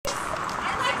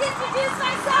introduce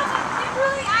myself. I'm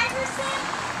Kimberly Iverson.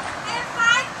 I have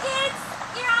 5 kids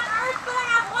here on earth, but I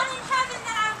have one in heaven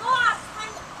that I lost when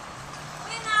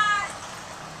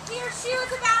he or she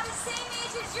was about the same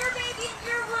age as your baby in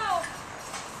your womb.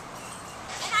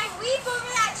 And I weep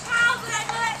over that child, but I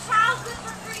know that child's with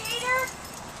her creator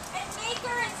and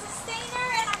maker and sustainer,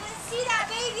 and I'm going to see that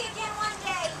baby again one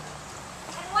day.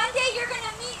 And one day you're going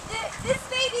to meet this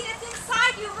baby that's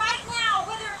inside you right now,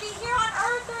 whether it be here on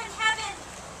earth or in heaven.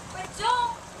 But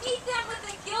don't meet them with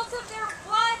the guilt of their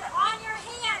blood on your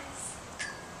hands.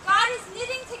 God is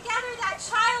knitting together that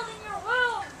child in your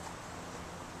womb.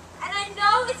 And I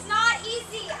know it's not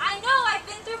easy. I know I've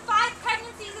been through 5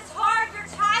 pregnancies. It's hard.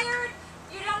 You're tired.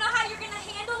 You don't know how you're going to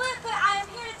handle it. But I am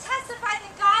here to testify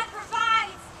that God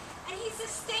provides. And He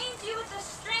sustains you with the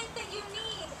strength that you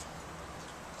need.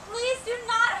 Please do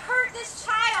not hurt this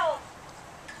child.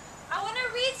 I want to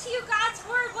read to you God's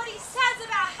word, what He says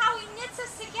about how He knits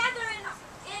us together in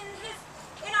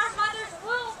our mother's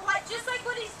womb, just like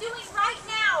what He's doing right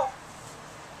now.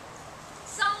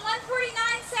 Psalm 149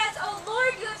 says, "O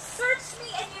Lord, you have searched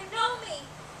me and you know me.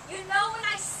 You know when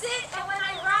I sit and when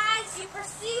I rise. You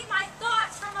perceive my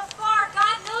thoughts from afar."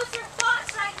 God knows your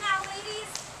thoughts right now, ladies.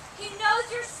 He knows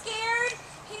you're scared.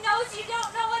 He knows you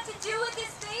don't know what to do with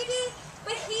this baby,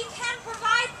 but He can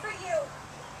provide for you.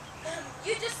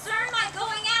 You discern my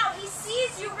going out. He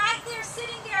sees you right there,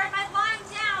 sitting there, and my lying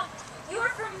down. You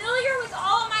are familiar with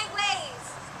all my ways.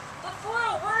 Before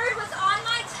a word was on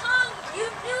my tongue, you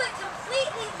knew it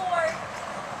completely, Lord.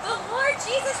 The Lord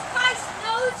Jesus Christ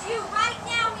knows you right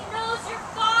now. He knows your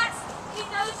thoughts. He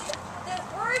knows the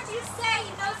words you say.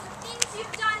 He knows the things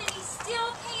you've done, and He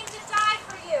still came to die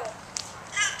for you.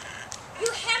 You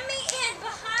hem me in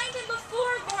behind and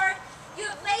before, Lord. You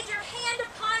have laid your hand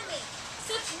upon me.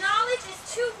 Such knowledge is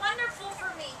too wonderful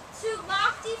for me, too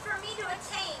lofty for me to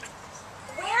attain.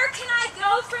 Where can I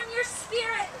go from your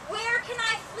spirit? Where can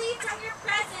I flee from your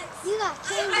presence?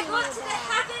 If I go to the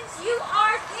heavens, you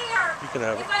are there.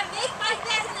 If I make my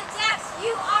bed in the depths,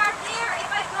 you are there.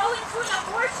 If I go into an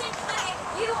abortion clinic,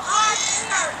 you are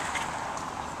there.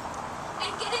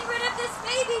 And getting rid of this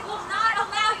baby will not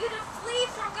allow you to flee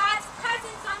from God's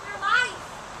presence on your life.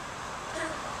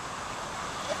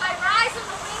 If I rise on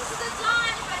the wings of the dawn,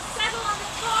 if I settle on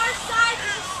the far side of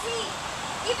the sea,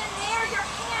 even there your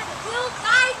hand will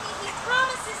guide me. He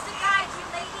promises to guide you,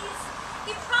 ladies.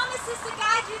 He promises to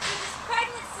guide you through this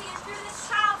pregnancy and through this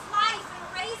child's life and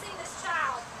raising this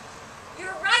child.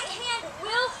 Your right hand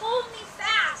will hold me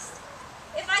fast.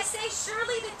 If I say,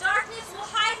 surely the darkness will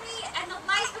hide me and the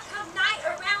light become night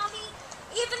around me,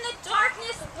 even the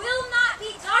darkness will not be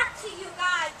dark to you,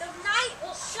 God. The night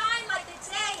will shine like the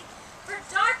day, for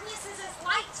darkness is as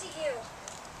light to you.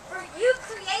 For you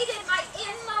created my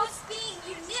inmost being.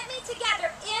 You knit me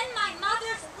together in my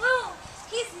mother's womb.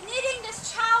 He's knitting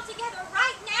this child together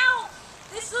right now.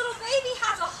 This little baby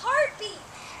has a heartbeat,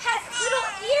 has little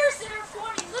ears that are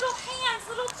forming, little hands,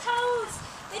 little toes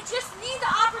that just need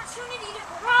the opportunity to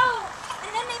grow.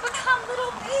 And then they become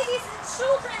little babies and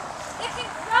children that can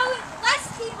grow and bless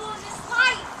people in this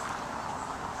life.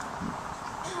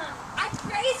 I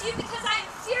praise you because I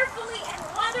am fearfully and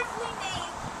wonderfully made.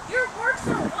 Your works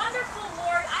are wonderful,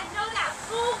 Lord. I know that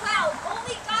full well.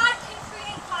 Only God can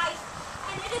create life,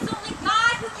 and it is only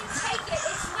God who can take it.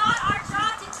 It's not our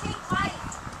job to take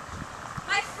life.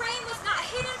 My frame was not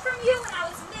hidden from you when I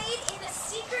was made in a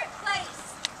secret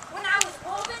place. When I was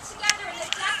woven together in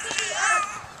the depths of the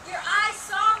earth, your eyes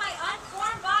saw my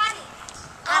unformed body.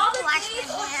 All the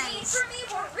days ordained for me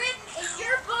were written in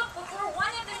your book before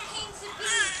one of them came to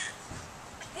be.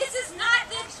 This is not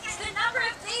the number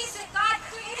of days that God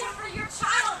created for your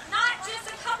child, not just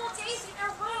a couple days in your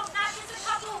womb, not just a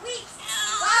couple of weeks.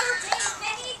 God ordained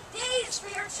many days for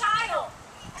your child.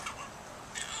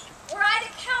 Were I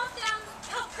to count them,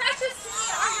 how precious to me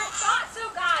are your thoughts, O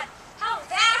God. How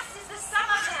vast is the sum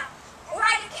of them. Were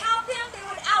I to count them, they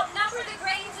would outnumber the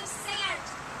grains of sand.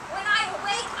 When I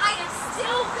awake, I am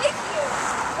still with you.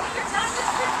 When you're done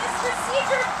with this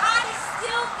procedure, God is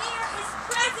still near. His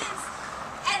presence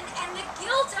and the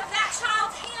guilt of that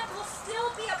child's hand will still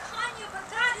be upon you. But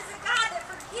God is a God that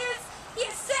forgives. He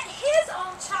has sent His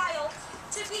own child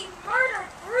to be murdered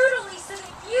brutally so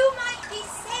that you might be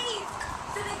saved,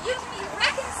 so that you can be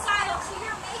reconciled to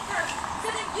your Maker, so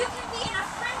that you can be in a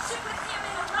friendship with Him,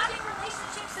 in a loving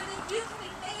relationship, so that you can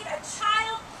be made a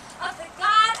child of the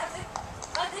God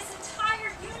of this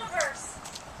entire universe.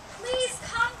 Please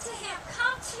come to Him.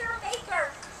 Come to your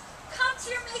Maker. Come to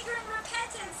your Maker in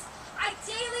repentance. I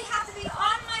daily have to be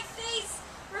on my face,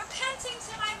 repenting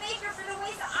to my Maker for the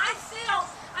ways that I fail.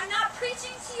 I'm not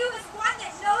preaching to you as one that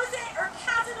knows it or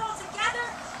has it all together.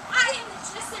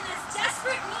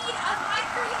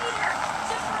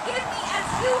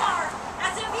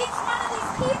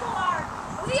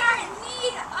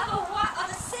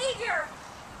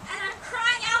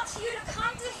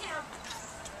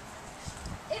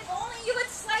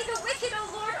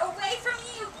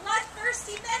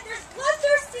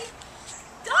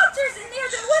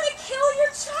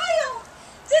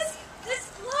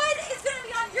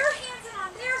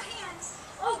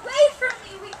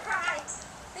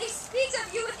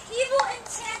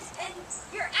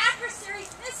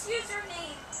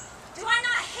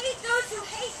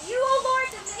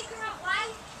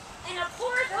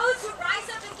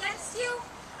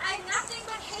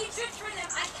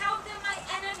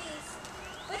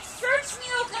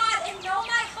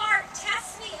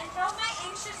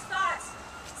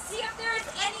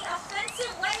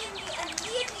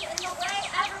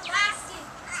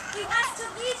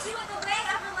 you in the way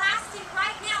everlasting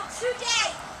right now, today.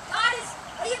 God has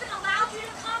even allowed you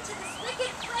to come to this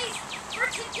wicked place for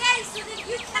today so that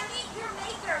you can meet your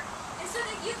Maker and so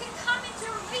that you can come into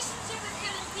a relationship with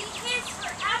Him and be His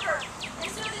forever. And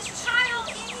so this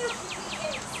child in you can be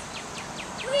His.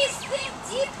 Please think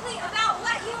deeply about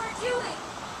what you are doing,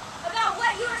 about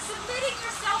what you are submitting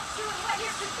yourself to and what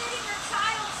you're submitting your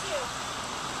child to.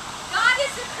 God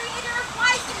is the creator of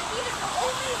life, and He is the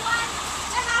only one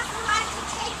that has the right to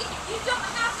take it. You don't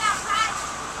have that right.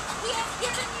 He has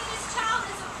given you this child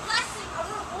as a blessing, a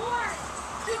reward.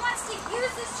 He wants to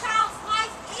use this child's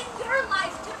life in your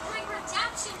life to bring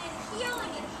redemption and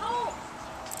healing and hope.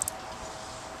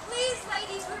 Please,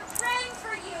 ladies, we're praying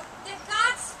for you that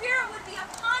God's Spirit would be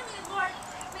upon you, Lord.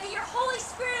 May your Holy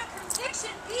Spirit of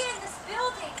conviction be in this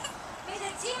building. May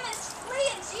the demons flee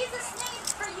in Jesus' name,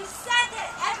 for you said that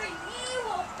every knee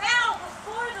will bow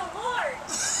before the Lord,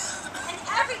 and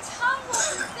every tongue will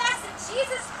confess that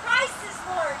Jesus Christ is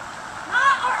Lord.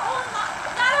 Not our own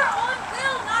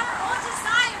will, not our own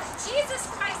desires. Jesus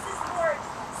Christ is Lord.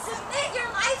 Submit your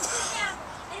life to Him,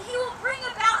 and He will bring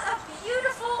about a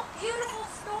beautiful, beautiful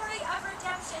story of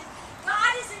redemption.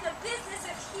 God is in the business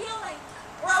of healing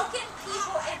broken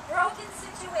people and broken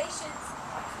situations.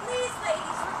 Please,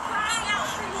 ladies, we're crying out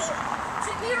for you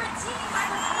to be redeemed by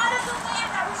the blood of the Lamb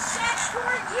that was shed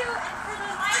for you and for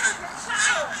the life of your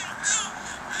child.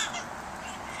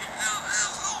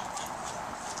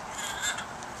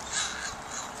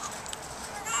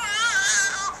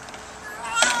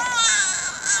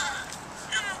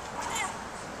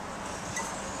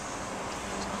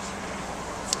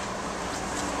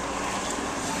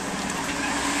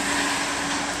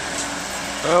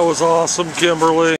 That was awesome, Kimberly.